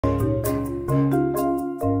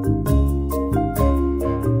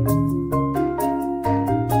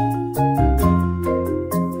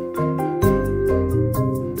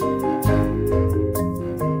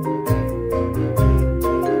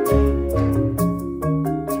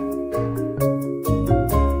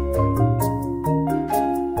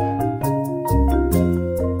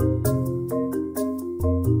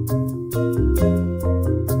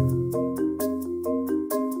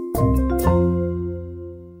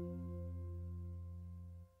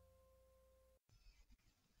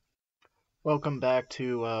Welcome back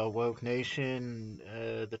to Woke Nation,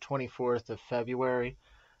 the 24th of February.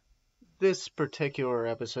 This particular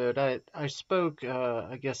episode, I spoke,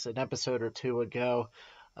 I guess, an episode or two ago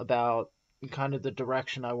about kind of the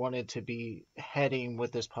direction I wanted to be heading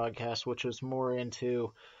with this podcast, which was more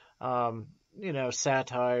into,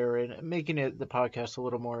 satire and making the podcast a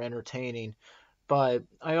little more entertaining. But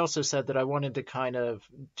I also said that I wanted to kind of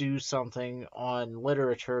do something on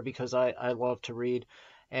literature because I love to read.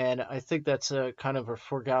 And I think that's a kind of a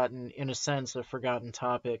forgotten, in a sense, a forgotten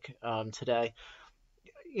topic today.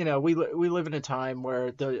 We live in a time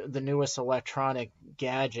where the newest electronic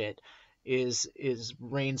gadget is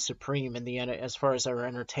reigns supreme in the end as far as our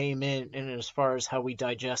entertainment and as far as how we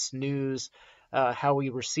digest news, how we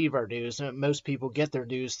receive our news. Most people get their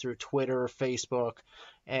news through Twitter, Facebook,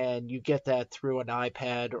 and you get that through an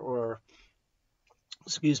iPad or,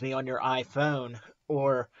 excuse me, on your iPhone.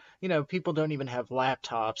 Or people don't even have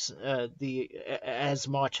laptops as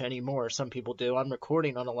much anymore. Some people do. I'm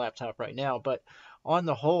recording on a laptop right now, but on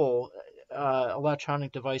the whole,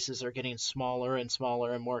 electronic devices are getting smaller and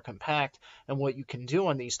smaller and more compact. And what you can do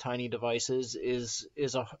on these tiny devices is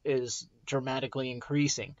dramatically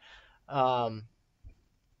increasing. Now,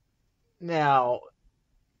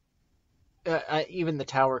 even the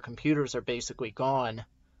tower computers are basically gone.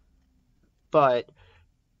 But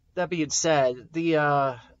that being said,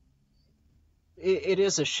 it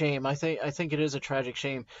is a shame. I think it is a tragic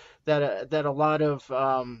shame that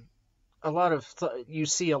you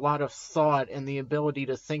see a lot of thought and the ability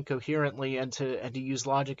to think coherently and to use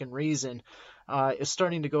logic and reason is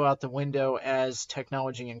starting to go out the window as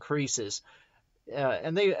technology increases.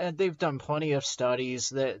 And they've done plenty of studies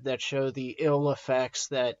that show the ill effects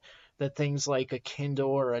that things like a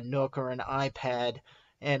Kindle or a Nook or an iPad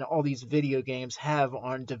and all these video games have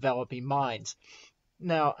on developing minds.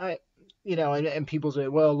 Now, and people say,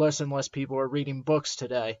 well, less and less people are reading books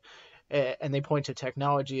today, and they point to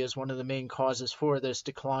technology as one of the main causes for this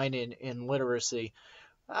decline in literacy.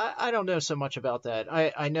 I don't know so much about that.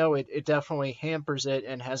 I know it definitely hampers it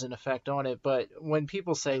and has an effect on it, but when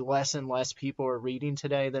people say less and less people are reading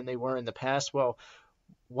today than they were in the past, well,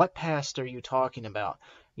 what past are you talking about?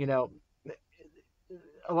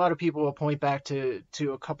 A lot of people will point back to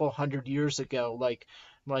a couple hundred years ago, like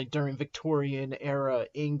during Victorian era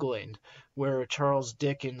England, where Charles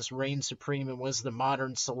Dickens reigned supreme and was the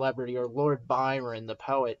modern celebrity, or Lord Byron, the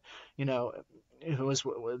poet, who was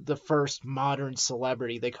the first modern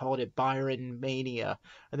celebrity. They called it Byron mania.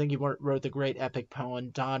 I think he wrote the great epic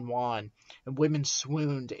poem Don Juan, and women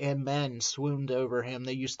swooned and men swooned over him.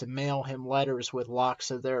 They used to mail him letters with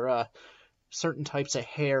locks of their certain types of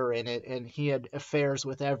hair in it, and he had affairs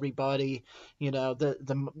with everybody.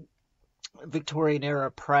 The Victorian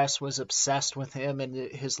era press was obsessed with him and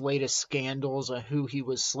his latest scandals of who he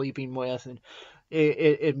was sleeping with, and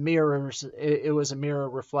it mirrors. It was a mirror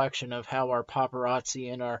reflection of how our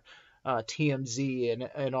paparazzi and our TMZ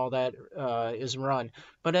and all that is run.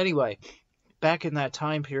 But anyway, back in that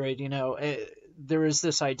time period, there is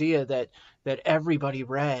this idea that everybody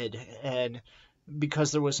read, and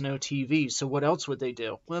because there was no TV. So what else would they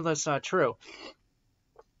do? Well, that's not true.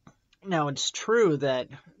 Now, it's true that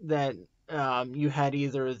you had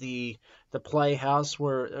either the playhouse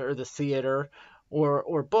or the theater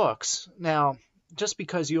or books. Now, just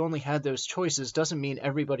because you only had those choices doesn't mean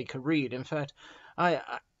everybody could read. In fact,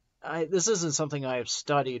 this isn't something I have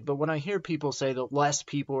studied, but when I hear people say that less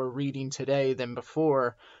people are reading today than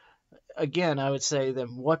before, again, I would say,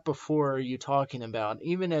 then what before are you talking about?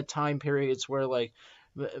 Even at time periods where, like,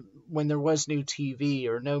 when there was no TV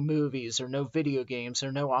or no movies or no video games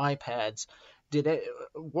or no iPads,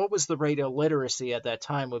 what was the rate of literacy at that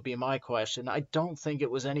time would be my question. I don't think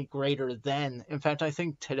it was any greater then. In fact, I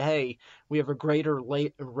think today we have a greater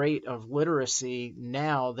rate of literacy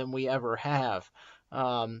now than we ever have.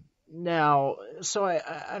 Now, so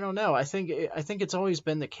I don't know. I think it's always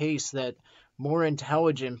been the case that more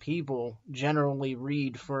intelligent people generally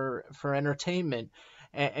read for entertainment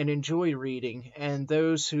and enjoy reading, and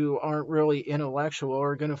those who aren't really intellectual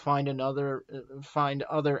are going to find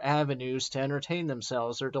other avenues to entertain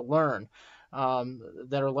themselves or to learn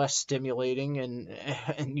that are less stimulating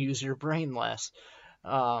and use your brain less.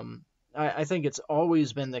 I think it's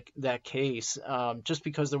always been that case. Just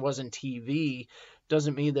because there wasn't TV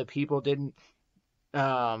doesn't mean that people didn't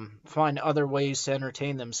find other ways to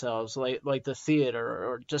entertain themselves, like the theater,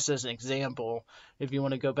 or just as an example, if you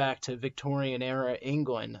want to go back to Victorian era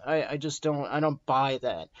England. I just don't buy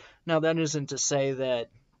that. Now, that isn't to say that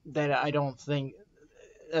I don't think,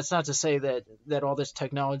 that's not to say that all this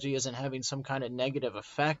technology isn't having some kind of negative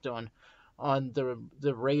effect on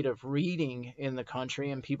the rate of reading in the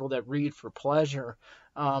country and people that read for pleasure.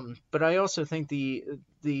 But I also think the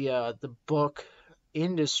book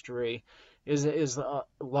industry is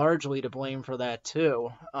largely to blame for that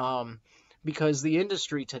too. Because the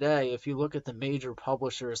industry today, if you look at the major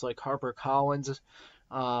publishers like HarperCollins,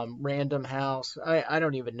 Random House, I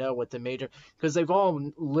don't even know what the major, because they've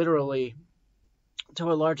all literally,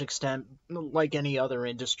 to a large extent, like any other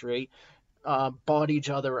industry, bought each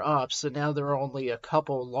other up. So now there are only a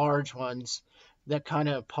couple large ones that kind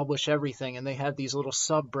of publish everything, and they have these little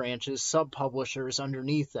sub branches, sub publishers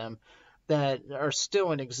underneath them that are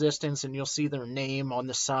still in existence, and you'll see their name on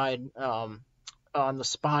the side, on the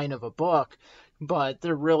spine of a book, but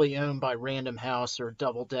they're really owned by Random House or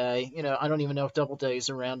Doubleday. I don't even know if Doubleday is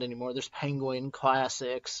around anymore. There's Penguin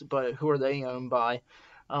Classics, but who are they owned by?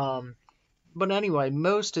 But anyway,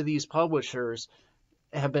 most of these publishers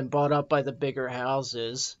have been bought up by the bigger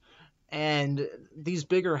houses, and these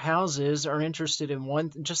bigger houses are interested in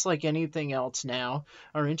one, just like anything else now,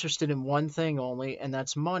 are interested in one thing only, and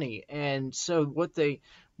that's money. And so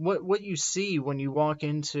what you see when you walk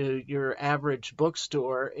into your average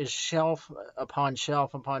bookstore is shelf upon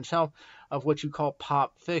shelf upon shelf of what you call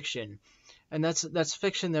pop fiction. And that's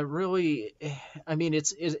fiction that really, I mean,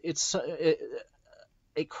 it's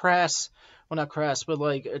a crass, well, not crass, but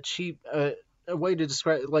like a cheap, a way to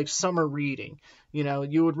describe it, like summer reading.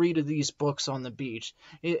 You would read these books on the beach.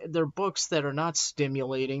 They're books that are not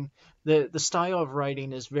stimulating. The style of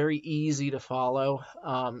writing is very easy to follow.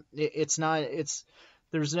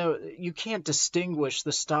 You can't distinguish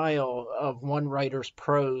the style of one writer's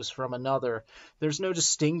prose from another. There's no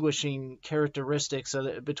distinguishing characteristics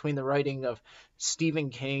between the writing of Stephen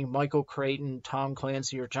King, Michael Crichton, Tom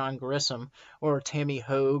Clancy, or John Grisham, or Tami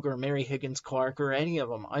Hoag, or Mary Higgins Clark, or any of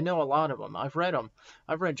them. I know a lot of them. I've read them.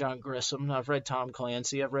 I've read John Grisham. I've read Tom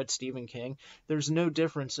Clancy. I've read Stephen King. There's no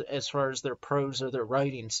difference as far as their prose or their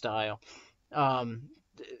writing style.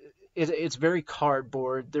 It's very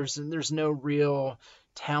cardboard. There's no real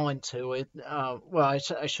talent to it. Well, I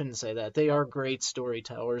shouldn't say that. They are great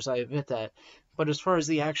storytellers, I admit that. But as far as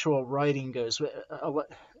the actual writing goes,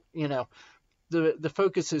 the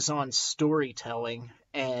focus is on storytelling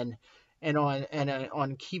and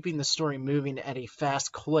on keeping the story moving at a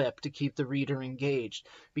fast clip to keep the reader engaged,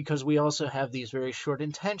 because we also have these very short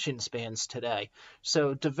attention spans today.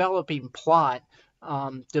 So developing plot,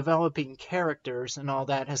 developing characters and all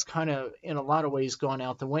that has kind of, in a lot of ways, gone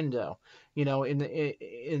out the window. And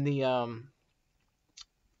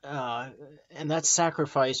that's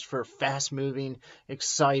sacrificed for fast-moving,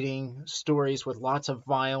 exciting stories with lots of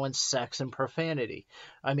violence, sex, and profanity.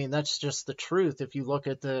 I mean, that's just the truth. If you look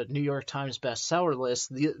at the New York Times bestseller list,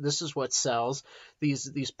 this is what sells,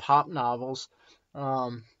 these pop novels.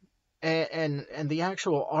 And the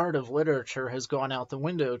actual art of literature has gone out the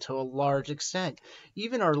window to a large extent.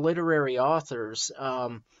 Even our literary authors,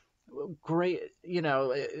 great,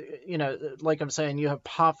 like I'm saying, you have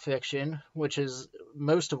pop fiction, which is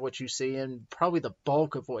most of what you see and probably the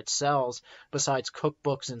bulk of what sells, besides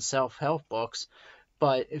cookbooks and self-help books.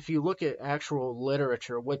 But if you look at actual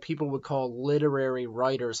literature, what people would call literary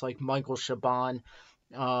writers like Michael Chabon,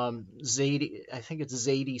 Zadie, I think it's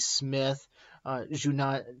Zadie Smith,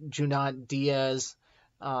 Junot Diaz,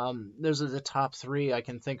 those are the top three I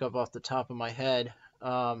can think of off the top of my head.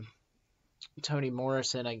 Toni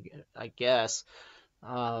Morrison, I guess.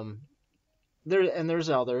 There's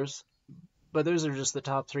others, but those are just the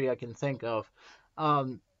top three I can think of.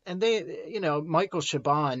 And they, Michael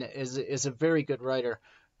Chabon is a very good writer,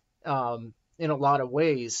 in a lot of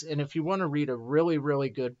ways. And if you want to read a really, really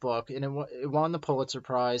good book, and it won the Pulitzer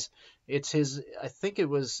Prize, it's his, I think it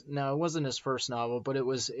wasn't his first novel, but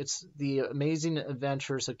it's The Amazing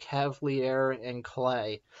Adventures of Cavalier and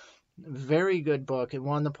Clay. Very good book. It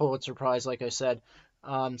won the Pulitzer Prize, like I said.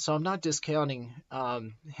 So I'm not discounting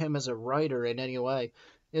him as a writer in any way.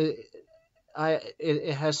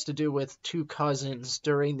 It has to do with two cousins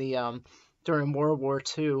during World War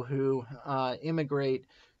II who immigrate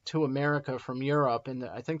to America from Europe, and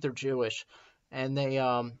I think they're Jewish, and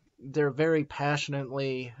they're very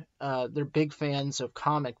passionately, they're big fans of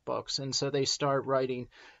comic books, and so they start writing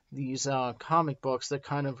these comic books that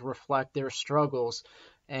kind of reflect their struggles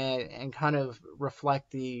and kind of reflect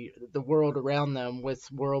the world around them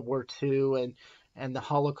with World War II and the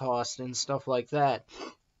Holocaust and stuff like that.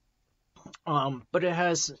 But it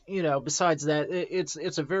has, besides that,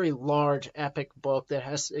 it's a very large epic book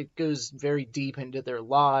it goes very deep into their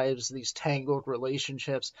lives, these tangled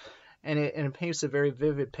relationships, and it paints a very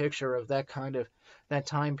vivid picture of that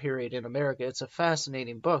time period in America. It's a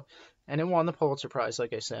fascinating book, and it won the Pulitzer Prize,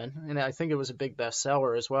 like I said, and I think it was a big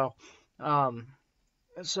bestseller as well. Um,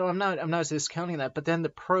 so I'm not discounting that, but then the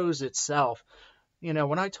prose itself,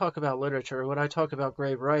 when I talk about literature, when I talk about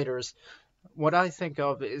great writers, what I think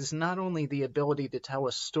of is not only the ability to tell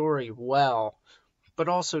a story well, but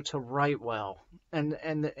also to write well. And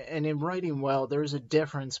in writing well, there's a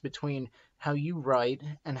difference between how you write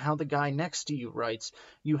and how the guy next to you writes.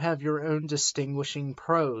 You have your own distinguishing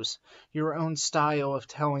prose, your own style of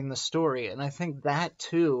telling the story, and I think that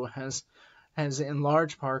too has in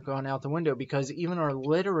large part gone out the window because even our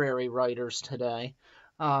literary writers today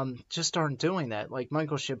just aren't doing that. Like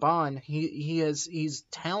Michael Chabon, he's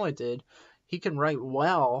talented, he can write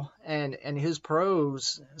well, and his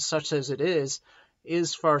prose, such as it is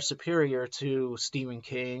far superior to Stephen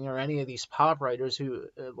King or any of these pop writers who,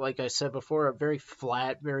 like I said before, are very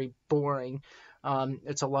flat, very boring.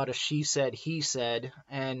 It's a lot of she said, he said,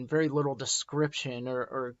 and very little description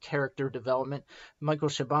or character development. Michael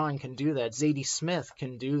Chabon can do that. Zadie Smith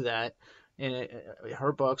can do that in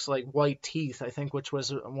her books, like White Teeth, I think, which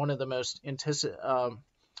was one of the most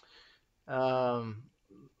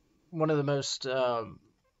one of the most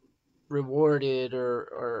rewarded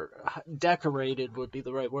or decorated would be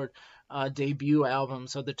the right word, debut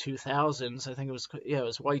albums of the 2000s. I think it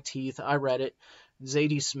was White Teeth. I read it.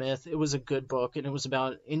 Zadie Smith. It was a good book, and it was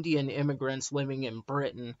about Indian immigrants living in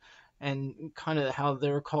Britain and kind of how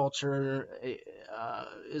their culture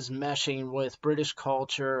is meshing with British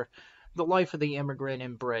culture, the life of the immigrant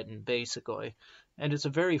in Britain, basically. And it's a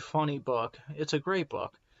very funny book. It's a great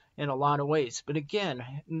book in a lot of ways. But again,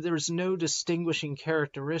 there's no distinguishing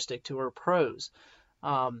characteristic to her prose.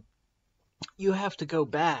 You have to go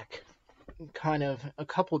back kind of a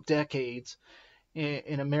couple decades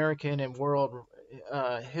in American and world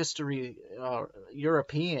history,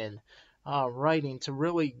 European writing to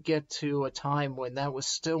really get to a time when that was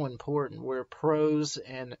still important, where prose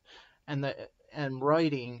and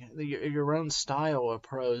writing, your own style of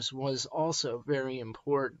prose was also very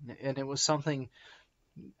important, and it was something.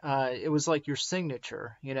 It was like your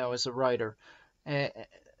signature, as a writer. Uh,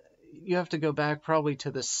 you have to go back probably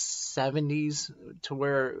to the 70s to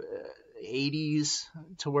where 80s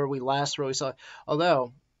to where we last really saw it.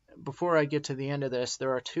 Although, before I get to the end of this,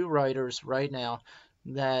 there are two writers right now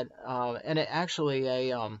that, and it actually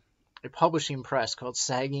a publishing press called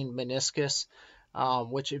Sagging Meniscus,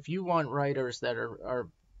 which if you want writers that are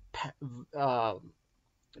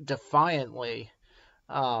defiantly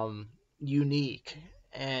unique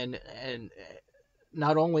and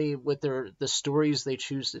not only with the stories they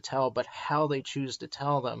choose to tell, but how they choose to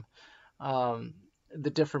tell them, the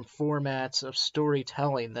different formats of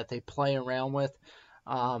storytelling that they play around with,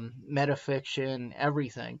 metafiction,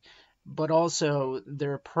 everything. But also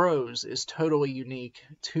their prose is totally unique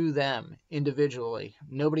to them individually.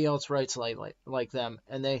 Nobody else writes like them,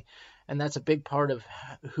 and that's a big part of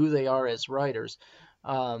who they are as writers.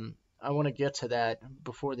 I want to get to that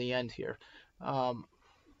before the end here.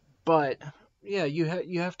 But yeah, you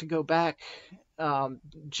have to go back,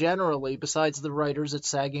 generally, besides the writers at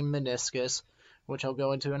Sagging Meniscus, which I'll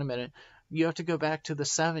go into in a minute. You have to go back to the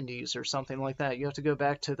 70s or something like that. You have to go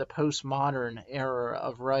back to the postmodern era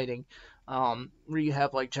of writing, where you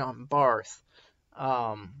have like John Barth,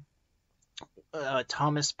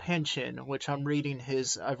 Thomas Pynchon, which I've read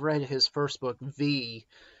his first book, V,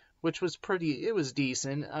 which was it was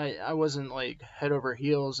decent. I wasn't like head over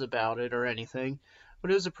heels about it or anything, but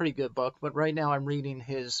it was a pretty good book. But right now I'm reading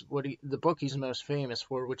the book he's most famous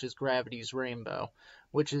for, which is Gravity's Rainbow,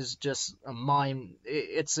 which is just a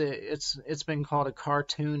it's been called a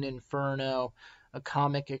cartoon inferno, a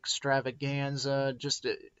comic extravaganza.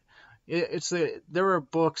 There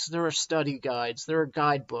are study guides, there are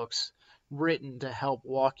guidebooks written to help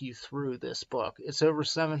walk you through this book. It's over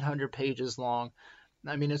 700 pages long.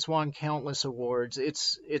 I mean, it's won countless awards.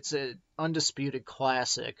 It's an undisputed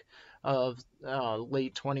classic of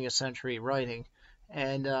late 20th century writing,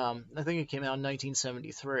 and I think it came out in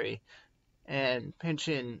 1973. And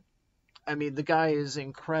Pynchon, I mean, the guy is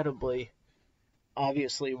incredibly,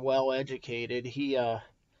 obviously well educated.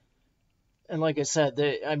 And like I said,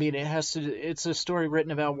 I mean, it's a story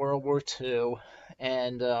written about World War II,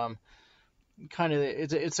 and kind of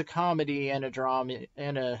it's a comedy and a drama,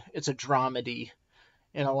 it's a dramedy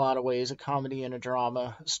in a lot of ways, a comedy and a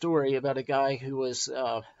drama story about a guy who was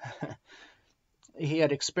he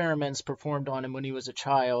had experiments performed on him when he was a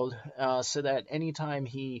child, so that anytime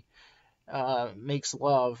he makes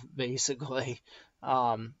love, basically,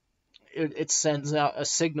 it sends out a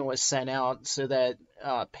signal is sent out so that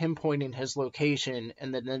pinpointing his location,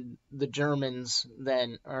 and then the Germans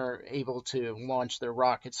then are able to launch their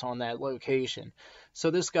rockets on that location.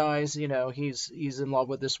 So this guy's, he's in love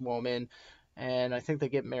with this woman. and I think they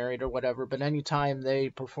get married or whatever. But anytime they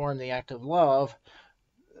perform the act of love,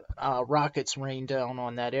 rockets rain down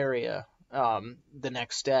on that area the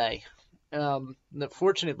next day.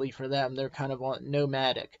 Fortunately for them, they're kind of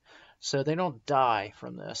nomadic, so they don't die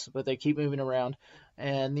from this, but they keep moving around.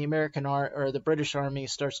 And the or the British Army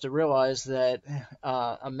starts to realize that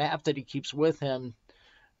a map that he keeps with him,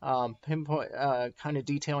 pinpoint, kind of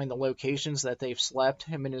detailing the locations that they've slept,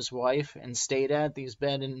 him and his wife, and stayed at these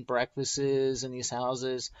bed and breakfasts in these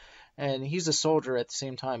houses. And he's a soldier at the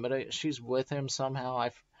same time, but she's with him somehow.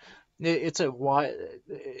 It's a why.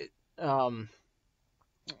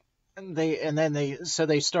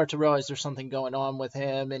 They start to realize there's something going on with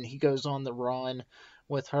him, and he goes on the run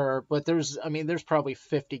with her. But there's probably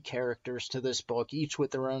 50 characters to this book, each with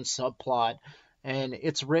their own subplot, and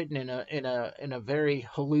it's written in a very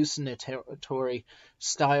hallucinatory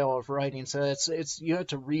style of writing. So it's you have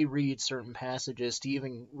to reread certain passages to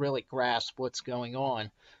even really grasp what's going on.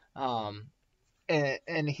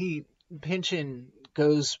 And Pynchon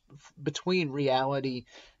goes between reality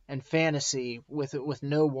and fantasy with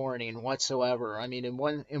no warning whatsoever. I mean, in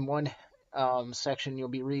one section you'll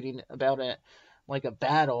be reading about a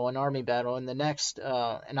battle, an army battle, and the next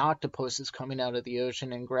an octopus is coming out of the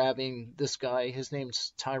ocean and grabbing this guy. His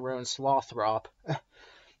name's Tyrone Slothrop.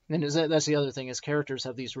 And that's the other thing, his characters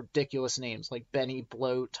have these ridiculous names like Benny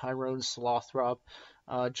Bloat, Tyrone Slothrop,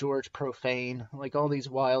 George Profane, like all these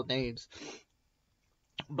wild names.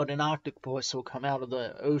 But an octopus will come out of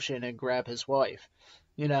the ocean and grab his wife,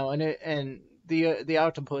 and the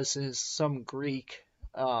octopus is some Greek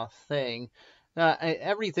thing.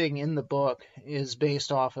 Everything in the book is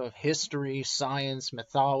based off of history, science,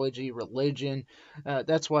 mythology, religion.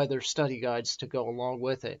 That's why there's study guides to go along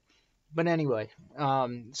with it. But anyway,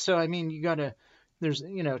 so I mean, there's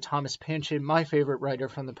Thomas Pynchon, my favorite writer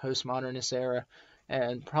from the postmodernist era,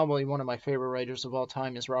 and probably one of my favorite writers of all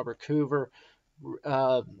time is Robert Coover.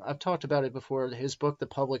 I've talked about it before. His book, The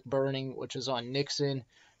Public Burning, which is on Nixon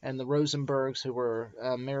and the Rosenbergs, who were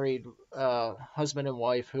married husband and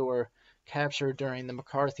wife, who were captured during the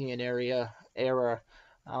McCarthyian era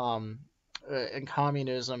and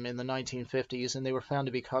communism in the 1950s, and they were found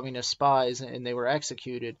to be communist spies, and they were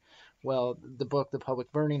executed. Well, the book, The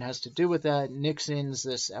Public Burning, has to do with that. Nixon's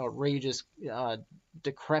this outrageous,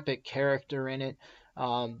 decrepit character in it,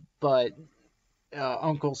 but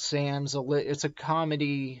Uncle Sam's it's a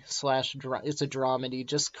comedy / it's a dramedy,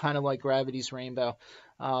 just kind of like Gravity's Rainbow,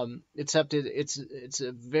 except it's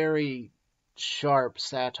a very sharp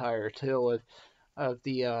satire too of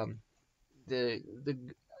the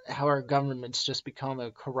how our government's just become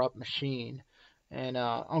a corrupt machine. And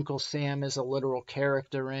Uncle Sam is a literal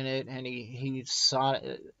character in it, and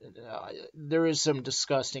there is some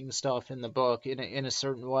disgusting stuff in the book in a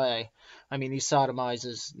certain way. I mean, he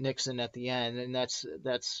sodomizes Nixon at the end, and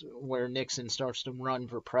that's where Nixon starts to run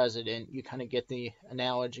for president. You kind of get the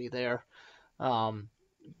analogy there.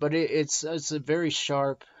 But it's a very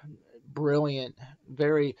sharp, brilliant,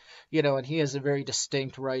 very, and he has a very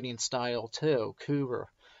distinct writing style too, Coover.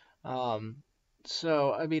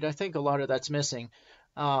 So, I mean, I think a lot of that's missing.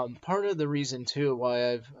 Part of the reason, too,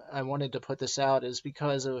 why I wanted to put this out is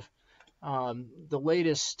because of the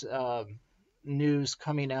latest news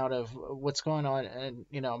coming out of what's going on. And,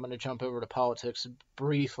 I'm going to jump over to politics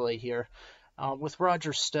briefly here with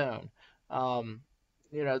Roger Stone.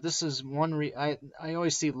 This is one I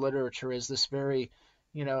always see literature as this very,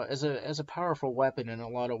 as a powerful weapon in a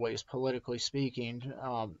lot of ways, politically speaking.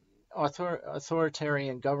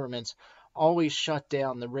 Authoritarian governments always shut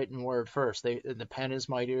down the written word first. The pen is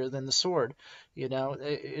mightier than the sword.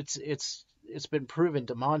 It's been proven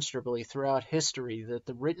demonstrably throughout history that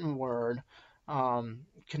the written word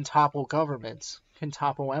can topple governments, can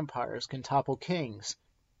topple empires, can topple kings.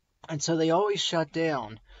 And so they always shut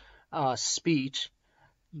down speech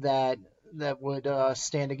that would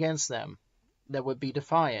stand against them, that would be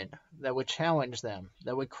defiant, that would challenge them,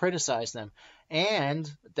 that would criticize them, and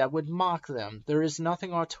that would mock them. There is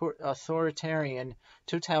nothing authoritarian,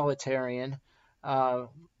 totalitarian,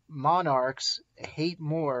 monarchs hate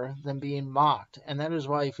more than being mocked. And that is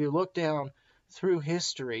why if you look down through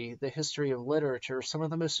history, the history of literature, some of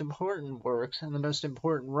the most important works and the most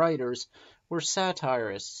important writers were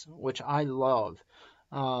satirists, which I love.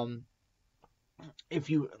 If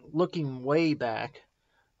you looking way back,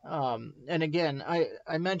 and again,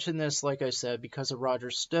 I mentioned this, like I said, because of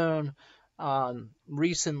Roger Stone.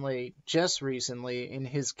 Just recently, in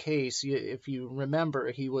his case, if you remember,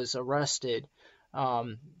 he was arrested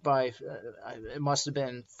by, it must have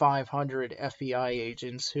been 500 FBI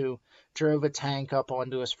agents who drove a tank up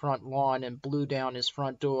onto his front lawn and blew down his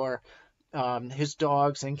front door, His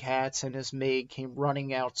dogs and cats and his maid came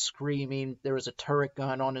running out screaming. There was a turret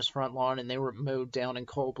gun on his front lawn, and they were mowed down in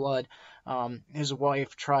cold blood. His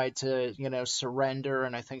wife tried to, surrender,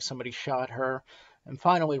 and I think somebody shot her. And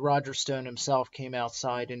finally, Roger Stone himself came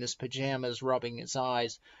outside in his pajamas, rubbing his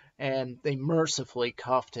eyes, and they mercifully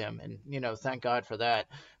cuffed him. And, thank God for that.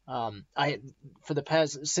 For the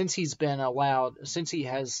past, since he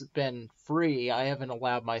has been free, I haven't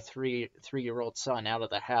allowed my three-year-old son out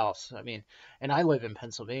of the house. I mean, and I live in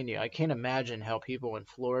Pennsylvania. I can't imagine how people in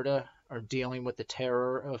Florida are dealing with the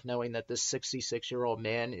terror of knowing that this 66-year-old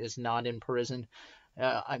man is not in prison.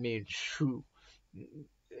 I mean, shoo.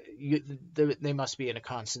 They must be in a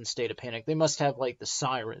constant state of panic. They must have like the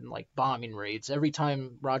siren, like bombing raids. Every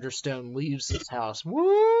time Roger Stone leaves his house,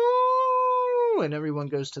 woo, and everyone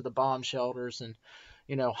goes to the bomb shelters and,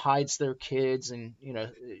 hides their kids. And,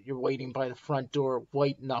 you're waiting by the front door,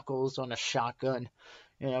 white knuckles on a shotgun,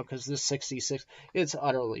 because this 66, it's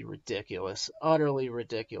utterly ridiculous.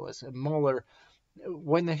 And Mueller,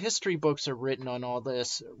 when the history books are written on all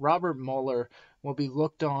this, Robert Mueller will be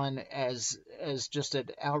looked on as just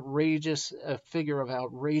a figure of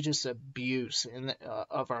outrageous abuse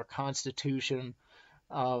of our Constitution,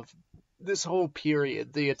 of this whole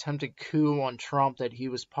period, the attempted coup on Trump that he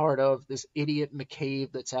was part of, this idiot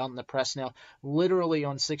McCabe that's out in the press now, literally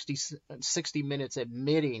on 60 Minutes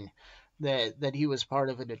admitting that he was part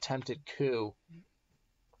of an attempted coup.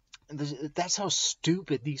 That's how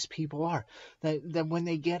stupid these people are. That when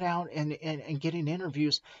they get out and get in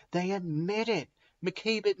interviews, they admit it.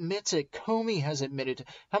 McCabe admits it. Comey has admitted it.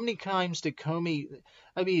 How many times did Comey?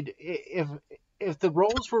 I mean, if the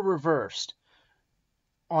roles were reversed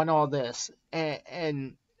on all this,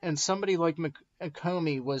 and somebody like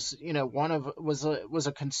Comey was, was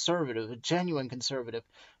a conservative, a genuine conservative,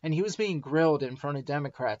 and he was being grilled in front of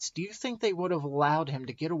Democrats, do you think they would have allowed him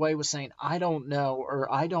to get away with saying, I don't know,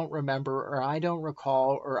 or I don't remember, or I don't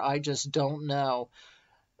recall, or I just don't know,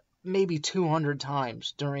 maybe 200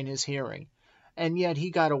 times during his hearing? And yet he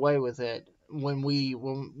got away with it when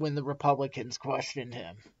the Republicans questioned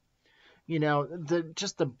him.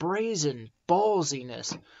 Just the brazen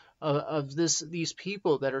ballsiness of these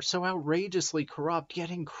people that are so outrageously corrupt,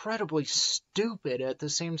 yet incredibly stupid at the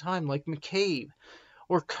same time, like McCabe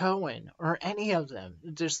or Cohen or any of them.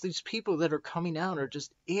 Just these people that are coming out are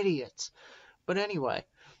just idiots. But anyway,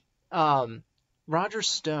 Roger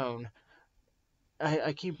Stone,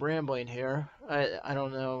 I keep rambling here. I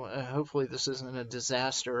don't know. Hopefully this isn't a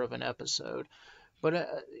disaster of an episode. But,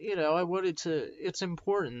 I wanted to, it's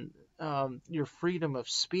important, your freedom of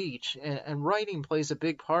speech, and writing plays a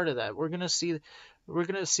big part of that. We're going to see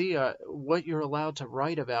what you're allowed to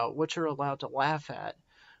write about, what you're allowed to laugh at,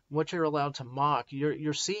 what you're allowed to mock.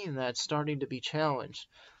 You're seeing that starting to be challenged.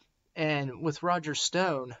 And with Roger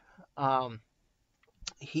Stone,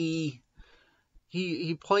 he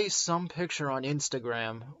placed some picture on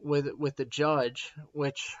Instagram with the judge,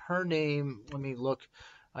 which her name, let me look.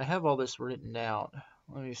 I have all this written out.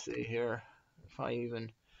 Let me see here. If I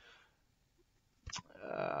even...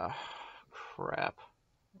 crap.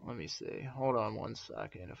 Let me see. Hold on one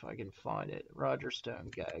second if I can find it. Roger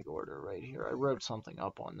Stone gag order right here. I wrote something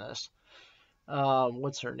up on this.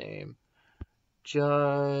 What's her name?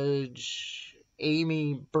 Judge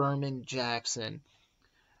Amy Berman Jackson.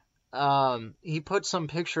 He put some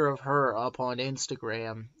picture of her up on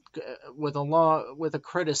Instagram with a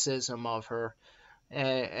criticism of her.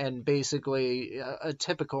 And basically a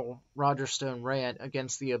typical Roger Stone rant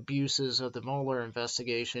against the abuses of the Mueller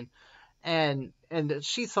investigation. And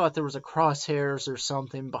she thought there was a crosshairs or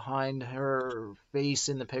something behind her face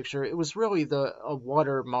in the picture. It was really a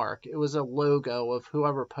watermark. It was a logo of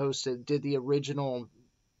whoever did the original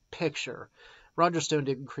picture. Roger Stone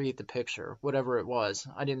didn't create the picture, whatever it was.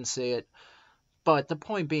 I didn't see it. But the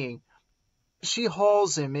point being, she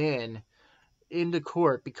hauls him into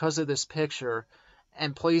court because of this picture,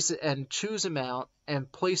 and chews him out and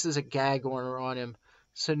places a gag order on him.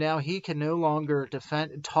 So now he can no longer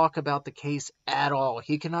talk about the case at all.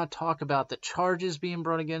 He cannot talk about the charges being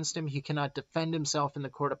brought against him. He cannot defend himself in the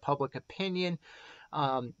court of public opinion.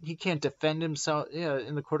 He can't defend himself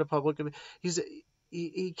in the court of public opinion.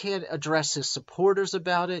 He can't address his supporters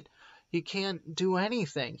about it. He can't do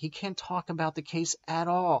anything. He can't talk about the case at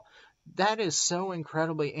all. That is so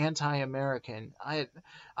incredibly anti-American.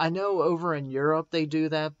 I know over in Europe they do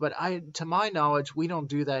that, but to my knowledge, we don't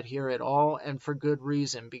do that here at all, and for good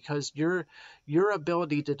reason, because your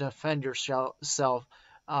ability to defend yourself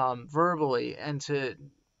verbally and to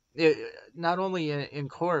not only in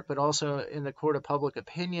court but also in the court of public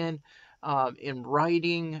opinion, in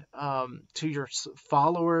writing to your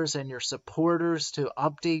followers and your supporters to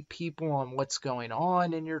update people on what's going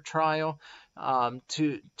on in your trial,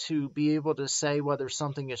 to be able to say whether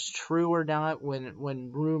something is true or not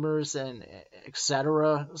when rumors and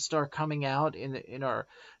etc. start coming out in our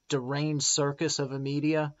deranged circus of a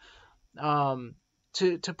media.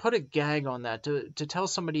 To put a gag on that, to tell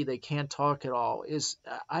somebody they can't talk at all is,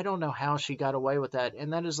 I don't know how she got away with that,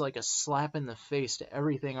 and that is like a slap in the face to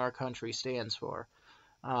everything our country stands for.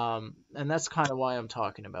 And that's kind of why I'm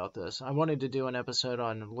talking about this. I wanted to do an episode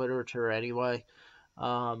on literature anyway,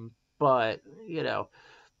 but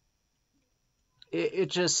it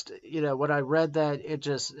just, when I read that, it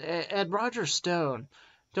just, and Roger Stone,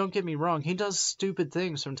 don't get me wrong, he does stupid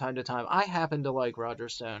things from time to time. I happen to like Roger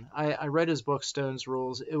Stone. I read his book, Stone's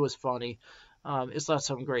Rules. It was funny. It's not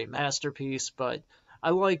some great masterpiece, but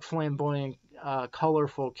I like flamboyant,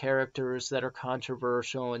 colorful characters that are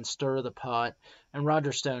controversial and stir the pot, and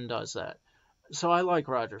Roger Stone does that. So I like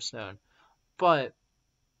Roger Stone. But,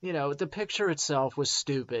 the picture itself was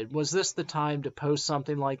stupid. Was this the time to post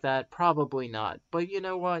something like that? Probably not. But you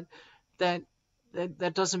know what?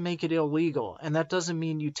 That doesn't make it illegal, and that doesn't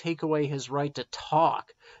mean you take away his right to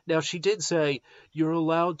talk. Now, she did say you're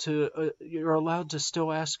allowed to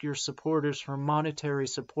still ask your supporters for monetary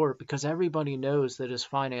support, because everybody knows that his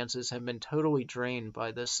finances have been totally drained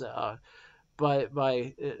by this,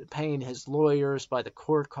 by paying his lawyers, by the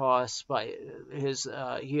court costs, by his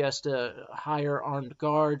he has to hire armed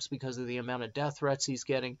guards because of the amount of death threats he's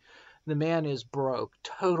getting. The man is broke,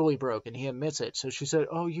 totally broke, and he admits it. So she said,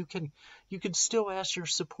 "Oh, you can still ask your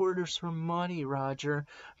supporters for money, Roger.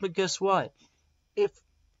 But guess what? If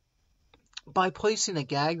by placing a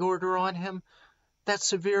gag order on him, that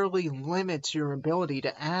severely limits your ability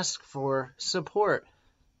to ask for support.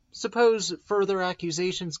 Suppose further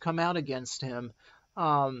accusations come out against him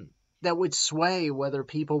that would sway whether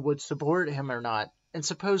people would support him or not. And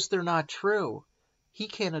suppose they're not true. He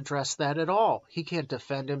can't address that at all. He can't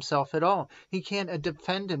defend himself at all. He can't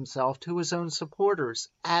defend himself to his own supporters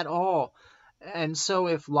at all. And so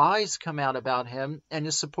if lies come out about him and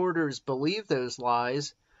his supporters believe those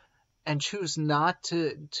lies and choose not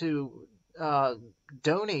to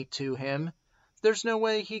donate to him, there's no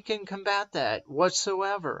way he can combat that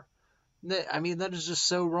whatsoever. I mean, that is just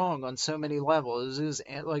so wrong on so many levels. It is,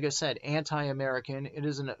 like I said, anti-American. It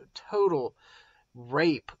is a total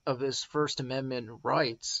rape of his First Amendment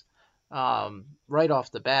rights, right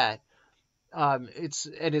off the bat.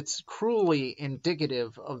 It's cruelly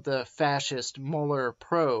indicative of the fascist Mueller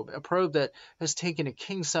probe, a probe that has taken a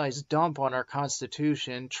king-size dump on our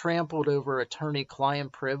Constitution, trampled over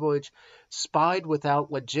attorney-client privilege, spied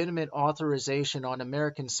without legitimate authorization on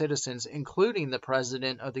American citizens, including the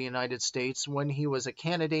President of the United States when he was a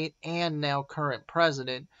candidate and now current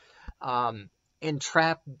president,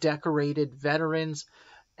 entrapped decorated veterans,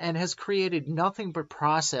 and has created nothing but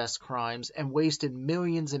process crimes and wasted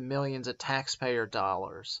millions and millions of taxpayer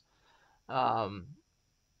dollars.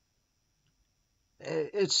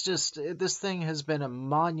 It's just, this thing has been a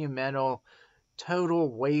monumental,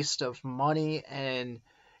 total waste of money, and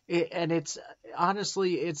it's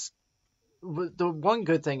honestly, it's the one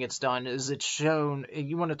good thing it's done is it's shown.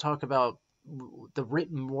 You want to talk about the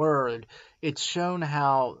written word, it's shown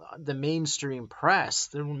how the mainstream press,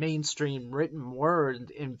 the mainstream written word,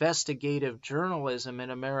 investigative journalism in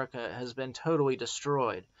America has been totally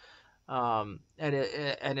destroyed, and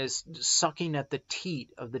is sucking at the teat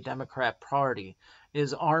of the Democrat Party,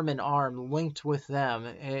 is arm in arm linked with them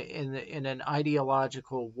in an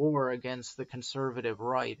ideological war against the conservative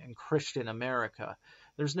right and Christian America.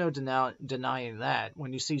 There's no denying that.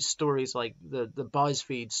 When you see stories like the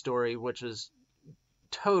BuzzFeed story, which is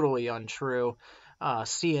totally untrue,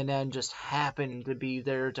 CNN just happened to be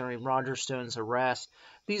there during Roger Stone's arrest.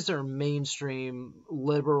 These are mainstream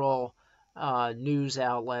liberal news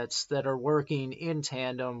outlets that are working in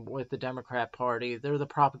tandem with the Democrat Party. They're the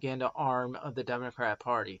propaganda arm of the Democrat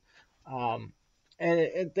Party.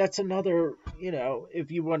 And that's another,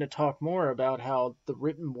 if you want to talk more about how the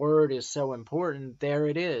written word is so important, there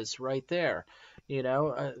it is, right there.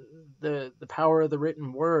 The power of the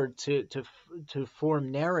written word to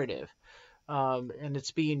form narrative, and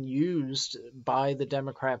it's being used by the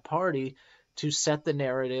Democrat Party to set the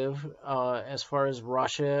narrative as far as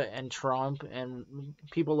Russia and Trump and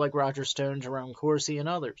people like Roger Stone, Jerome Corsi, and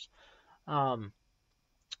others.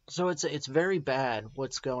 So it's very bad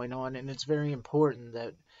what's going on, and it's very important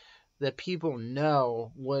that people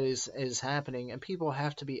know what is happening, and people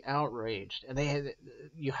have to be outraged, and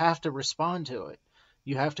you have to respond to it.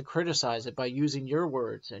 You have to criticize it by using your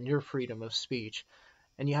words and your freedom of speech,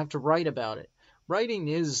 and you have to write about it. writing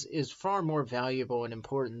is far more valuable and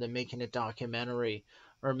important than making a documentary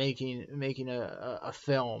or making a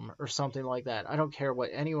film or something like that. I don't care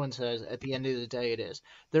what anyone says. At the end of the day, it is.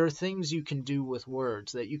 There are things you can do with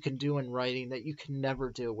words that you can do in writing that you can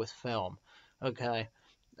never do with film. Okay.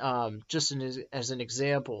 Just as an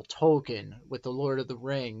example, Tolkien with The Lord of the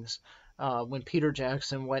Rings. When Peter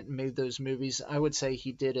Jackson went and made those movies, I would say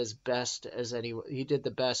he did he did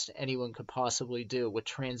the best anyone could possibly do with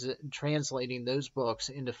translating those books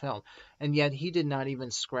into film. And yet he did not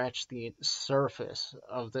even scratch the surface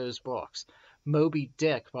of those books. Moby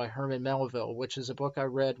Dick by Herman Melville, which is a book I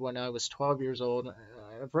read when I was 12 years old.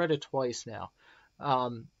 I've read it twice now.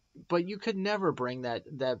 But you could never bring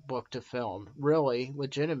that book to film, really,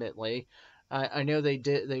 legitimately. I know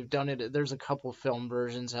they've done it. There's a couple film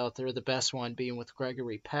versions out there. The best one being with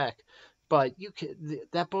Gregory Peck, but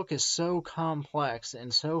that book is so complex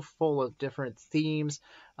and so full of different themes.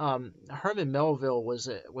 Herman Melville was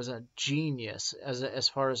a genius as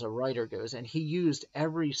far as a writer goes, and he used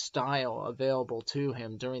every style available to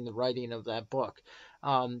him during the writing of that book.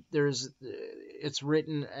 It's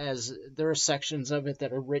written there are sections of it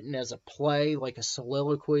that are written as a play, like a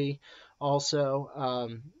soliloquy. Also,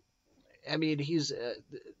 I mean,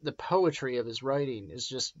 the poetry of his writing is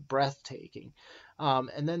just breathtaking.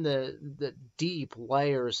 And then the deep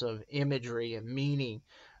layers of imagery and meaning,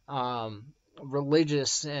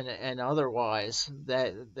 religious and otherwise,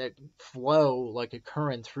 that flow like a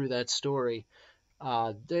current through that story.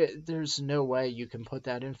 There's no way you can put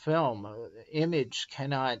that in film. Image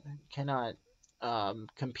cannot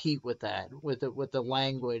compete with that, with the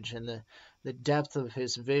language and the depth of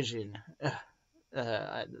his vision.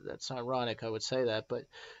 That's ironic, I would say that, but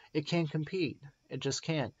it can't compete. It just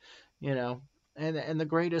can't, you know. And the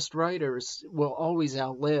greatest writers will always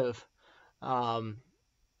outlive, and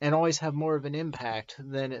always have more of an impact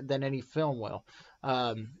than any film will.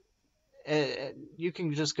 You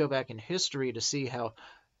can just go back in history to see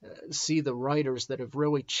the writers that have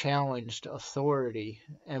really challenged authority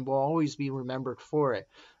and will always be remembered for it.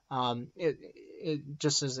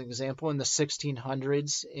 Just as an example, in the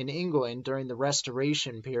 1600s in England during the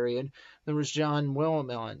Restoration period, there was John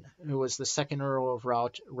Wilmot, who was the second Earl of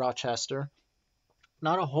Rochester.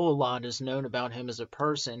 Not a whole lot is known about him as a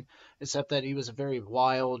person, except that he was a very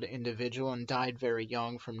wild individual and died very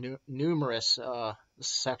young from numerous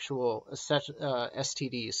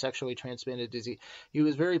STDs, sexually transmitted disease. He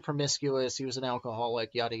was very promiscuous. He was an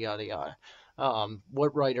alcoholic. Yada yada yada.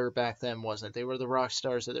 What writer back then wasn't? They were the rock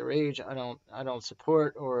stars of their age. I don't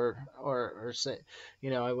support or say,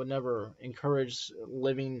 I would never encourage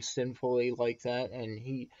living sinfully like that. And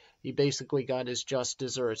he basically got his just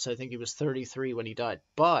desserts. I think he was 33 when he died.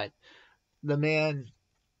 But the man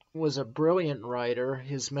was a brilliant writer.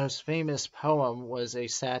 His most famous poem was a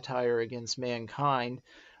satire against mankind.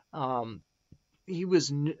 He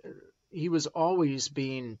was always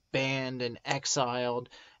being banned and exiled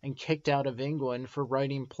and kicked out of England for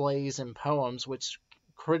writing plays and poems which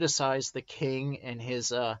criticized the king and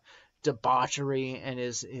his debauchery and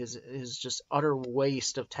his just utter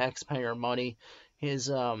waste of taxpayer money, his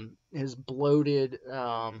bloated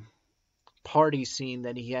party scene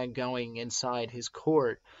that he had going inside his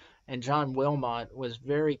court. And John Wilmot was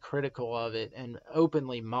very critical of it and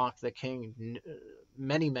openly mocked the king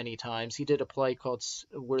many, many times. He did a play called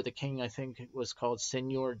where the king, I think, was called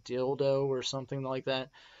Senor Dildo or something like that.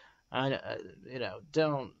 I'm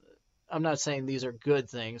not saying these are good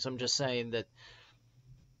things. I'm just saying that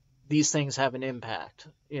these things have an impact.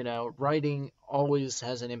 Writing always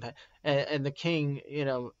has an impact. And the king,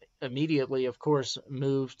 immediately, of course,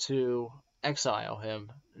 moved to exile him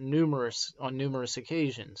on numerous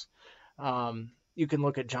occasions. You can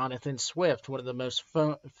look at Jonathan Swift, one of the most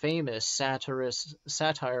famous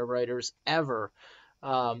satire writers ever.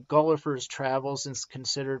 Gulliver's Travels is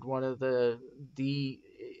considered one of the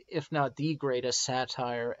if not the greatest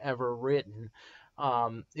satire ever written.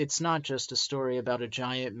 It's not just a story about a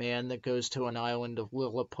giant man that goes to an island of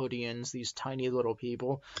Lilliputians, these tiny little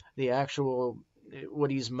people.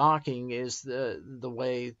 What he's mocking is the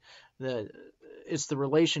way that it's the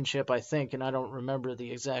relationship, I think, and I don't remember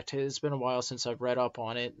the exact. It's been a while since I've read up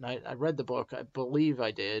on it. And I read the book. I believe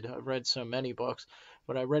I did. I've read so many books,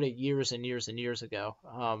 but I read it years and years and years ago.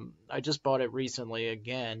 I just bought it recently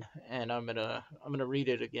again, and I'm gonna read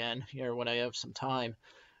it again here when I have some time.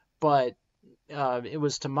 But it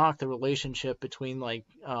was to mock the relationship between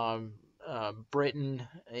Britain,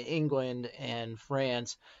 England, and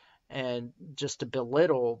France, and just to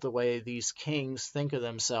belittle the way these kings think of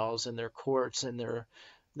themselves and their courts and their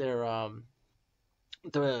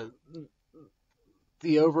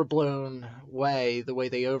the overblown way, the way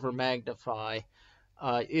they over magnify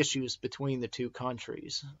issues between the two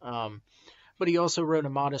countries. But he also wrote a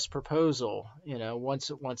modest proposal.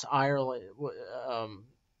 Once Ireland,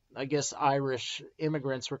 I guess Irish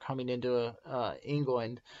immigrants were coming into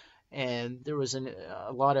England, and there was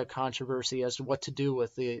a lot of controversy as to what to do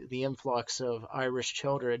with the influx of Irish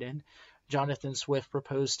children. And Jonathan Swift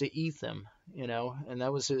proposed to eat them, and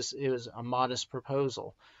that was it was a modest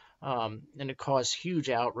proposal. And it caused huge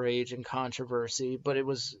outrage and controversy, but it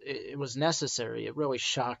was necessary. It really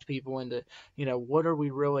shocked people into, what are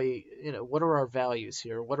we really, what are our values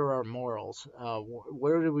here? What are our morals?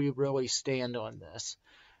 Where do we really stand on this?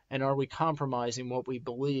 And are we compromising what we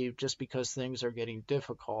believe just because things are getting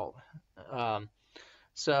difficult? And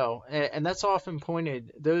that's often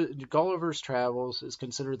pointed. Gulliver's Travels is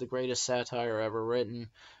considered the greatest satire ever written,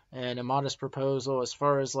 and A Modest Proposal, as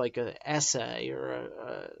far as like an essay or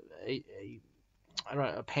I don't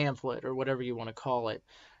know, a pamphlet or whatever you want to call it,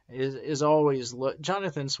 is always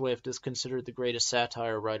Jonathan Swift is considered the greatest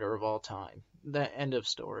satire writer of all time. The end of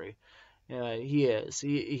story. He is.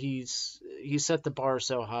 He set the bar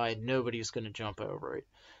so high, nobody's going to jump over it.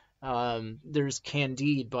 There's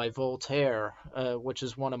Candide by Voltaire, which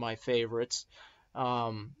is one of my favorites.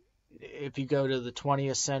 If you go to the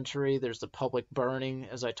 20th century, there's The Public Burning,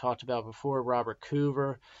 as I talked about before, Robert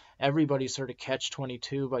Coover. Everybody's heard of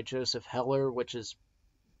Catch-22 by Joseph Heller, which is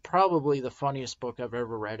probably the funniest book I've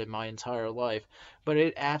ever read in my entire life. But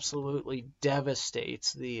it absolutely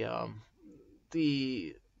devastates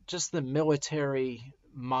just the military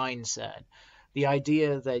mindset. The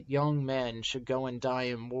idea that young men should go and die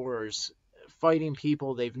in wars, fighting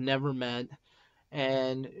people they've never met,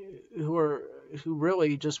 and who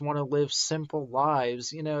really just want to live simple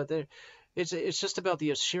lives. It's just about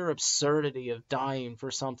the sheer absurdity of dying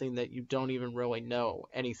for something that you don't even really know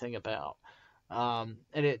anything about. And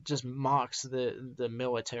it just mocks the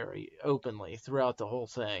military openly throughout the whole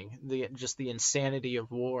thing. Just the insanity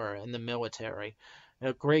of war and the military.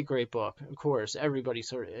 A great book. Of course,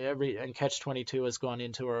 and Catch-22 has gone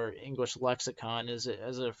into our English lexicon as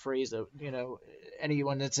a phrase that,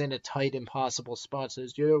 anyone that's in a tight, impossible spot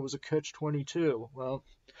says, yeah, it was a Catch-22. Well,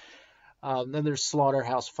 then there's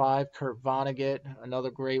Slaughterhouse-Five, Kurt Vonnegut, another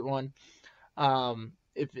great one.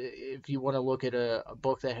 If you want to look at a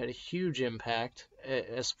book that had a huge impact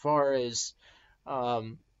as far as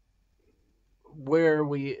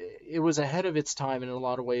it was ahead of its time in a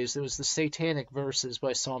lot of ways. There was the Satanic Verses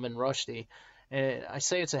by Salman Rushdie, and I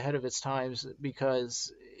say it's ahead of its times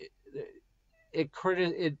because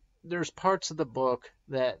there's parts of the book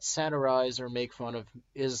that satirize or make fun of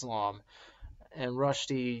Islam, and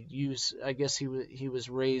Rushdie I guess he was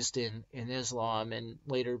raised in Islam and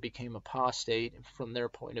later became apostate from their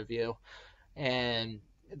point of view, and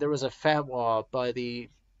there was a fatwa by the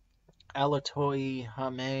Ayatollah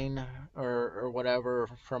Khamenei or whatever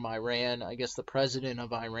from Iran. I guess the president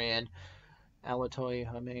of Iran,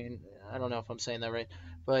 Ayatollah Khamenei. I don't know if I'm saying that right,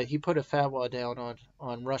 but he put a fatwa down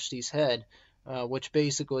on Rushdie's head, which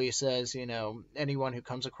basically says, anyone who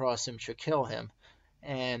comes across him should kill him.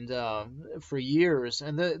 And for years,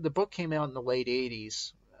 and the book came out in the late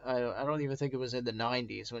 80s. I don't even think it was in the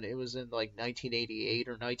 90s, when it was in like 1988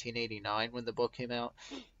 or 1989 when the book came out.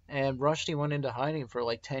 And Rushdie went into hiding for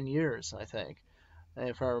like 10 years, I think,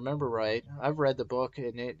 if I remember right. I've read the book,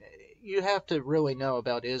 and you have to really know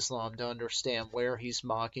about Islam to understand where he's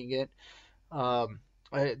mocking it.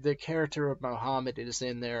 The character of Muhammad is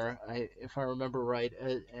in there, if I remember right,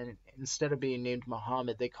 and instead of being named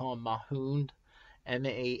Muhammad, they call him Mahound,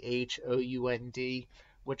 Mahound,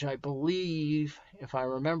 which I believe, if I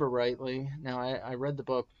remember rightly, now I read the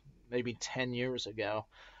book maybe 10 years ago,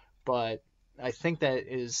 but I think that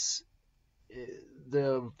is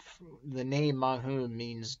the name Mahound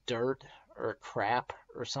means dirt or crap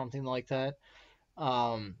or something like that.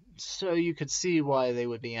 So you could see why they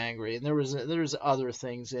would be angry. And there's other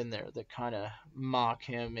things in there that kind of mock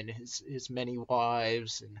him and his many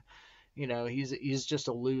wives, and he's just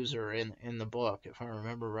a loser in the book, if I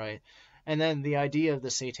remember right. And then the idea of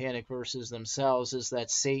the Satanic Verses themselves is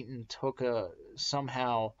that Satan took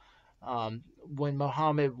somehow when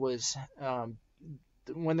Muhammad was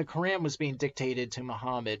when the Quran was being dictated to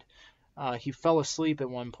Muhammad, he fell asleep at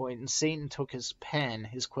one point, and Satan took his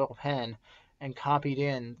quill pen, and copied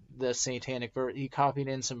in the Satanic verse. He copied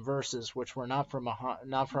in some verses which were not from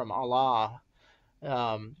Allah,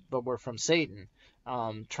 but were from Satan,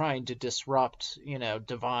 trying to disrupt,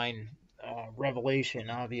 divine revelation,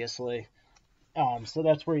 obviously. So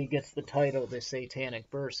that's where he gets the title, the Satanic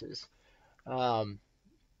Verses.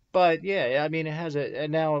 But yeah, I mean, it has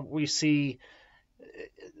and now we see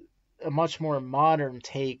a much more modern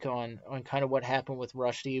take on kind of what happened with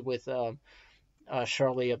Rushdie with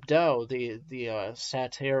Charlie Hebdo, the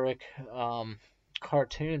satiric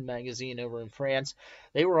cartoon magazine over in France.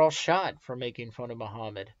 They were all shot for making fun of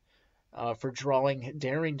Muhammad, for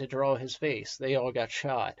daring to draw his face. They all got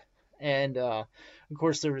shot. And of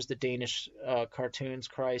course, there was the Danish cartoons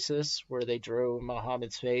crisis where they drew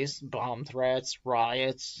Muhammad's face, bomb threats,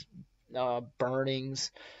 riots,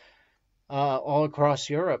 burnings, all across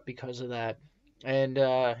Europe because of that. And,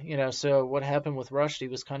 so what happened with Rushdie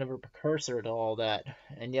was kind of a precursor to all that.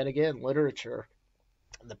 And yet again, literature,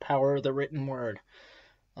 the power of the written word.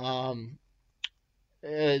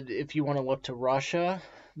 If you want to look to Russia,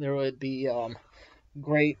 there would be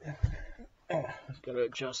great. I've got to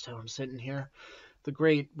adjust how I'm sitting here. The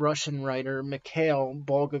great Russian writer Mikhail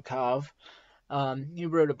Bulgakov. He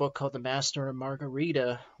wrote a book called The Master and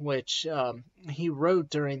Margarita, which he wrote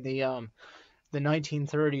during the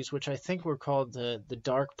 1930s, which I think were called the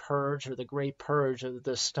Dark Purge or the Great Purge of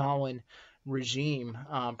the Stalin regime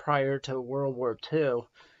prior to World War II.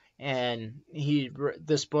 And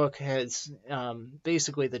this book has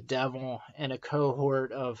basically the devil and a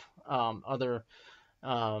cohort of other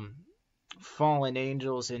fallen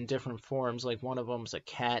angels in different forms. Like one of them's a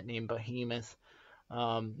cat named Behemoth.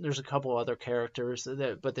 There's a couple other characters,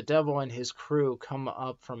 but the devil and his crew come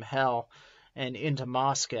up from hell and into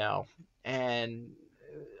Moscow, and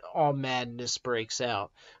all madness breaks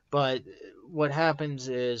out. But what happens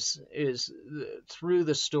is through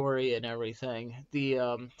the story and everything,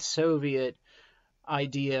 the Soviet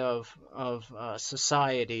idea of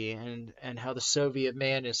society and how the Soviet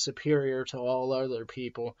man is superior to all other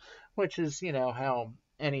people, which is how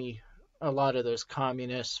a lot of those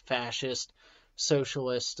communist, fascist,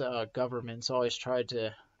 socialist governments always tried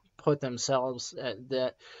to put themselves at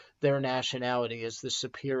that their nationality as the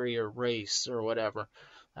superior race or whatever.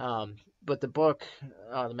 But the book,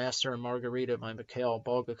 The Master and Margarita by Mikhail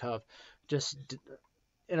Bulgakov, just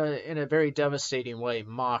in a very devastating way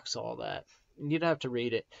mocks all that. You'd have to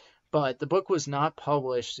read it. But the book was not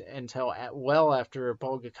published until well after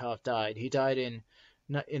Bulgakov died. He died in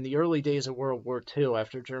the early days of World War II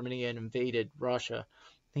after Germany had invaded Russia.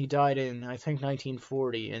 He died in, I think,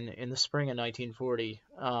 1940, in the spring of 1940.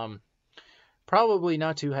 Probably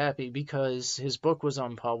not too happy because his book was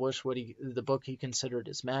unpublished, the book he considered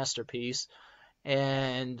his masterpiece.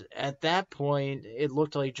 And at that point, it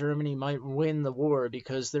looked like Germany might win the war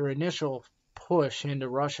because their initial push into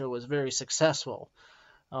Russia was very successful.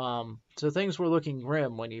 So things were looking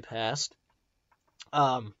grim when he passed.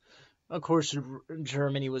 Of course,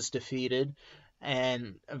 Germany was defeated,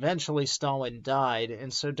 and eventually Stalin died.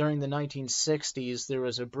 And so during the 1960s, there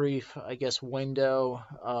was a brief, I guess, window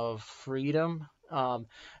of freedom. And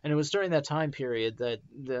it was during that time period that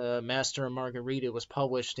The Master and Margarita was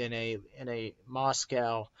published in a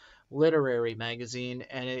Moscow literary magazine,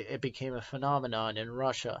 and it became a phenomenon in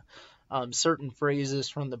Russia. Certain phrases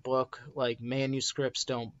from the book, like manuscripts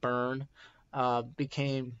don't burn,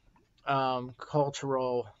 became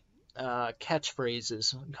cultural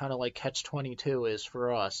catchphrases, kind of like Catch-22 is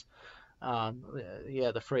for us.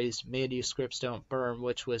 The phrase manuscripts don't burn,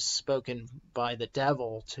 which was spoken by the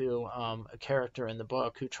devil to a character in the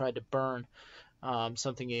book who tried to burn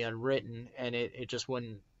something he had written, and it just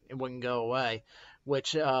wouldn't go away,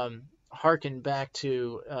 which harkened back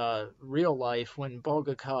to real life when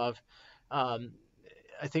Bulgakov,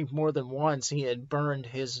 I think more than once, he had burned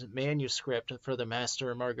his manuscript for The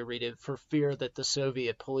Master and Margarita for fear that the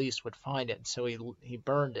Soviet police would find it. So he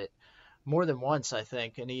burned it more than once, I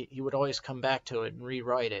think, and he would always come back to it and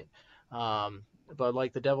rewrite it. But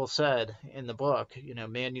like the devil said in the book,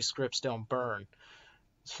 manuscripts don't burn.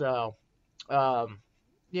 So,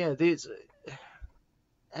 these,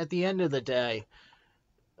 at the end of the day,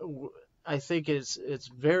 I think it's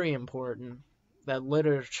very important that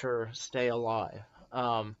literature stay alive.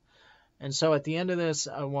 And so at the end of this,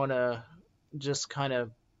 I want to just kind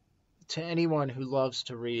of, to anyone who loves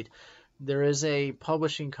to read, there is a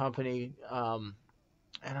publishing company, and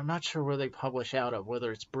I'm not sure where they publish out of,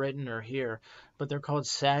 whether it's Britain or here, but they're called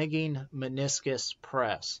Sagging Meniscus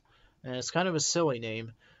Press. And it's kind of a silly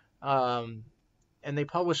name. And they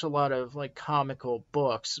publish a lot of like comical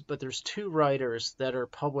books, but there's two writers that are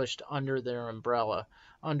published under their umbrella,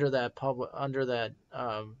 all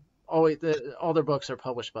their books are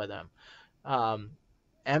published by them.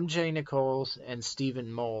 M.J. Nichols and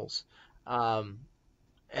Stephen Moles.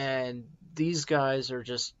 And these guys are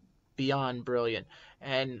just beyond brilliant.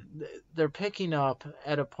 And they're picking up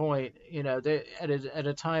at a point, at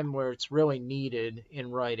a time where it's really needed in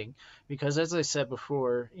writing. Because as I said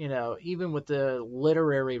before, even with the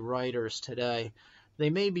literary writers today, They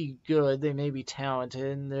may be good, they may be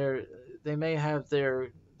talented, and they may have their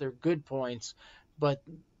good points, but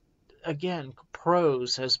again,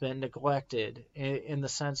 prose has been neglected in the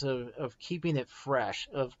sense of keeping it fresh.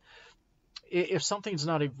 Of if something's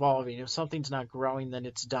not evolving, if something's not growing, then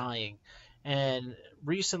it's dying. And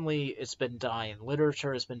recently, it's been dying.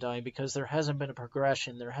 Literature has been dying because there hasn't been a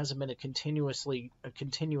progression. There hasn't been a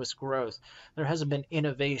continuous growth. There hasn't been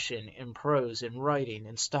innovation in prose, in writing,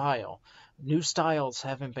 in style. New styles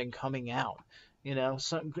haven't been coming out.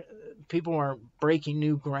 Some people aren't breaking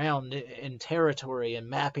new ground in territory and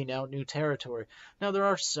mapping out new territory. Now there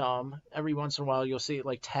are some. Every once in a while you'll see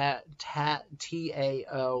like Tao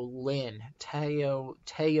Lin, Tao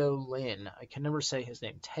Lin. I can never say his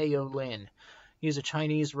name. Tao Lin. He's a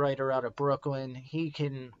Chinese writer out of Brooklyn.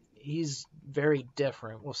 He's very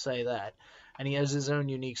different. We'll say that, and he has his own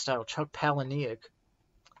unique style. Chuck Palahniuk,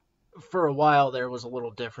 for a while there, was a little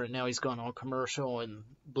different. Now he's gone all commercial and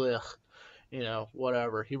blech.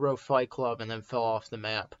 Whatever. He wrote Fight Club and then fell off the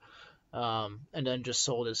map, and then just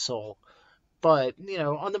sold his soul. But,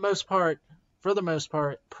 on the most part, for the most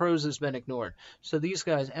part, prose has been ignored. So these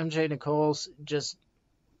guys, M.J. Nichols, just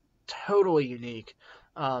totally unique.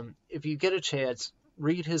 If you get a chance,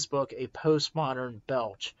 read his book, A Postmodern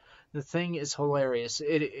Belch. The thing is hilarious.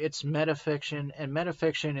 It's metafiction, and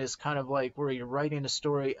metafiction is kind of like where you're writing a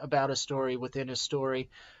story about a story within a story.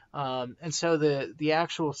 And so the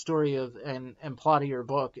actual story and plot of your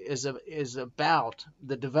book is about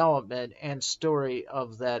the development and story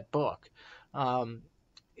of that book.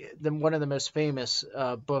 One of the most famous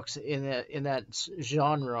books in that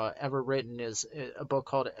genre ever written is a book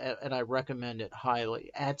called, and I recommend it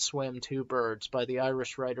highly, At Swim Two Birds by the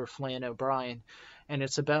Irish writer Flann O'Brien. And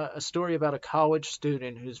it's about a story about a college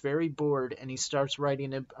student who's very bored, and he starts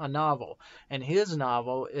writing a novel. And his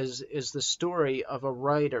novel is the story of a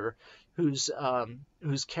writer whose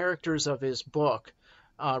characters of his book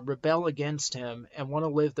rebel against him and want to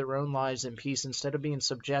live their own lives in peace instead of being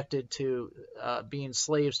subjected to being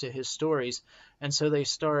slaves to his stories. And so they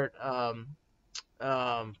start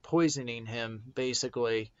poisoning him,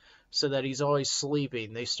 basically, so that he's always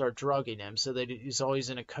sleeping. They start drugging him so that he's always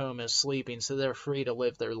in a coma sleeping, so they're free to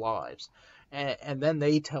live their lives. And then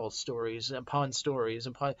they tell stories upon stories.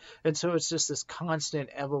 And so it's just this constant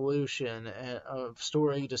evolution of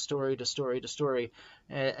story to story to story to story.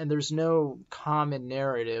 And there's no common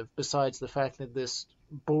narrative besides the fact that this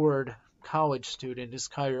bored college student is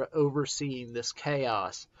kind of overseeing this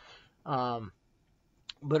chaos.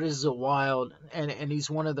 But it is a wild, and he's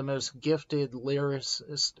one of the most gifted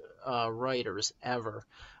lyricist writers ever.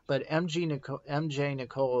 But M.J.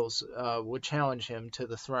 Nichols would challenge him to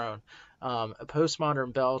the throne. A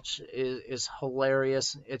Postmodern Belch is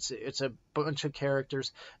hilarious. It's a bunch of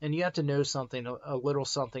characters, and you have to know a little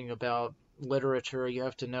something about literature. You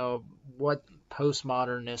have to know what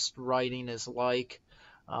postmodernist writing is like.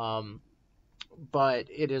 But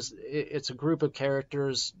it's a group of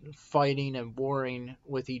characters fighting and warring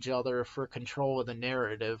with each other for control of the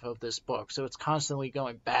narrative of this book. So it's constantly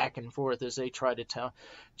going back and forth as they try to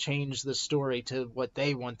change the story to what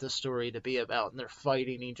they want the story to be about, and they're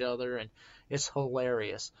fighting each other, and it's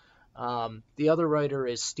hilarious. The other writer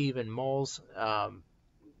is Stephen Moles.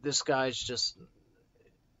 This guy's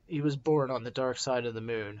he was born on the dark side of the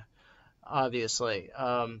moon, obviously.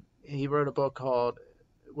 He wrote a book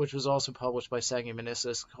which was also published by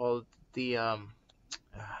Saguenay-Manissus, called The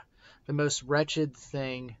Most Wretched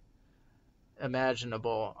Thing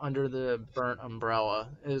Imaginable, Under the Burnt Umbrella.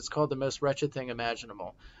 It's called The Most Wretched Thing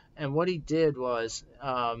Imaginable. And what he did was,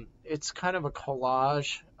 it's kind of a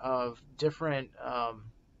collage of different,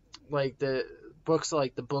 like the books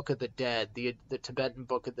like the Book of the Dead, the Tibetan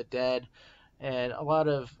Book of the Dead, and a lot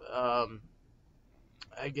of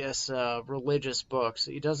religious books.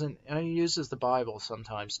 He uses the Bible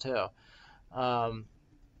sometimes too. A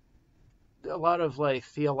lot of like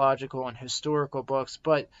theological and historical books,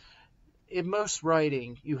 but in most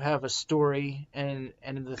writing you have a story, and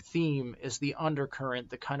the theme is the undercurrent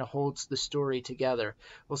that kind of holds the story together.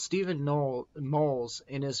 Well, Stephen Moles,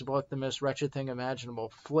 in his book The Most Wretched Thing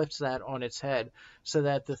Imaginable, flips that on its head so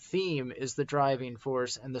that the theme is the driving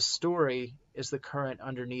force and the story is the current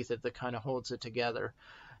underneath it that kind of holds it together.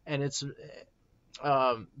 And it's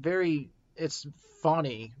it's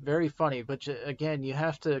funny, very funny, but again, you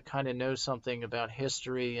have to kind of know something about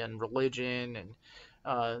history and religion and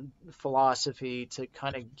philosophy to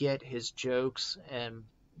kind of get his jokes and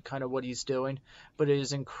kind of what he's doing. But it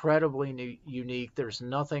is incredibly unique. There's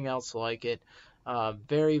nothing else like it.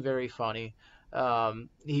 Very, very funny.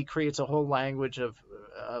 He creates a whole language of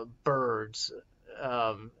birds,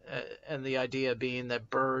 and the idea being that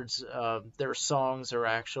birds, their songs are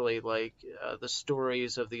actually like the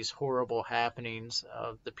stories of these horrible happenings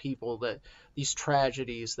of the people, that these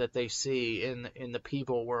tragedies that they see in the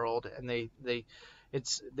people world, and they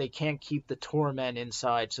can't keep the torment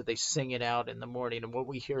inside, so they sing it out in the morning. And what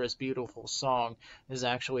we hear as beautiful song is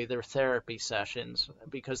actually their therapy sessions,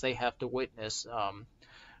 because they have to witness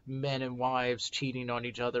men and wives cheating on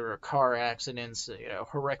each other, or car accidents,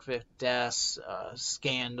 horrific deaths,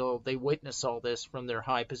 scandal. They witness all this from their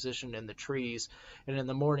high position in the trees, and in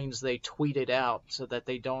the mornings they tweet it out so that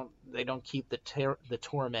they don't keep the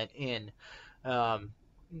torment in.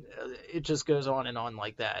 It just goes on and on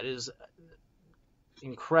like that. It is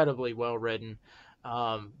incredibly well written,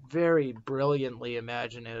 very brilliantly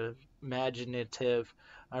imaginative.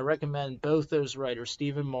 I recommend both those writers,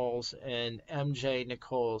 Stephen Moles and M.J.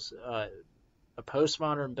 Nichols, A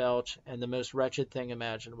Postmodern Belch and The Most Wretched Thing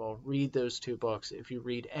Imaginable. Read those two books. If you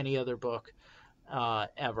read any other book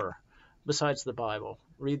ever, besides the Bible,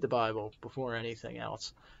 read the Bible before anything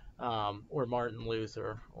else, or Martin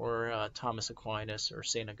Luther, or Thomas Aquinas, or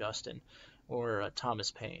St. Augustine, or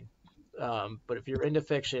Thomas Paine. But if you're into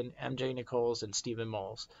fiction, M.J. Nichols and Stephen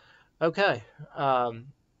Moles. Okay,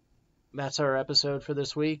 that's our episode for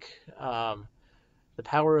this week. The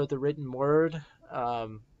power of the written word.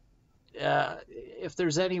 If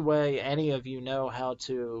there's any way any of you know how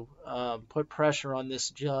to put pressure on this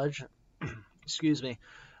judge, excuse me,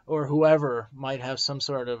 or whoever might have some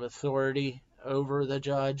sort of authority over the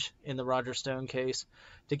judge in the Roger Stone case,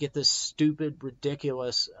 to get this stupid,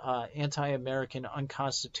 ridiculous, anti-American,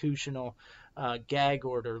 unconstitutional gag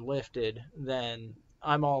order lifted, then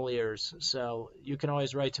I'm all ears. So you can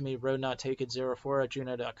always write to me,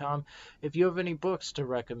 roadnottaken04@gmail.com. If you have any books to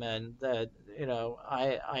recommend that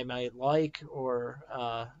I might like, or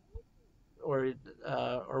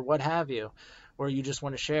what have you, or you just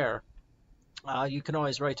want to share, you can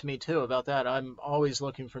always write to me too about that. I'm always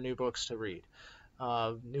looking for new books to read,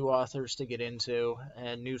 new authors to get into,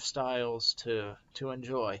 and new styles to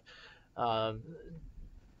enjoy.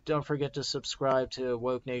 Don't forget to subscribe to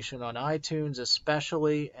Woke Nation on iTunes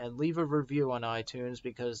especially, and leave a review on iTunes,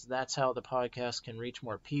 because that's how the podcast can reach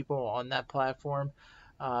more people on that platform.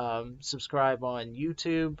 Subscribe on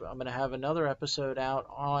YouTube. I'm going to have another episode out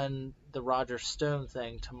on the Roger Stone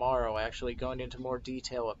thing tomorrow, actually going into more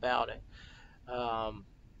detail about it. I'm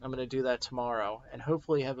going to do that tomorrow, and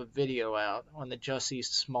hopefully have a video out on the Jussie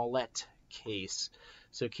Smollett case.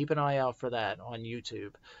 So keep an eye out for that on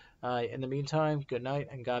YouTube. In the meantime, good night,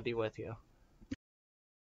 and God be with you.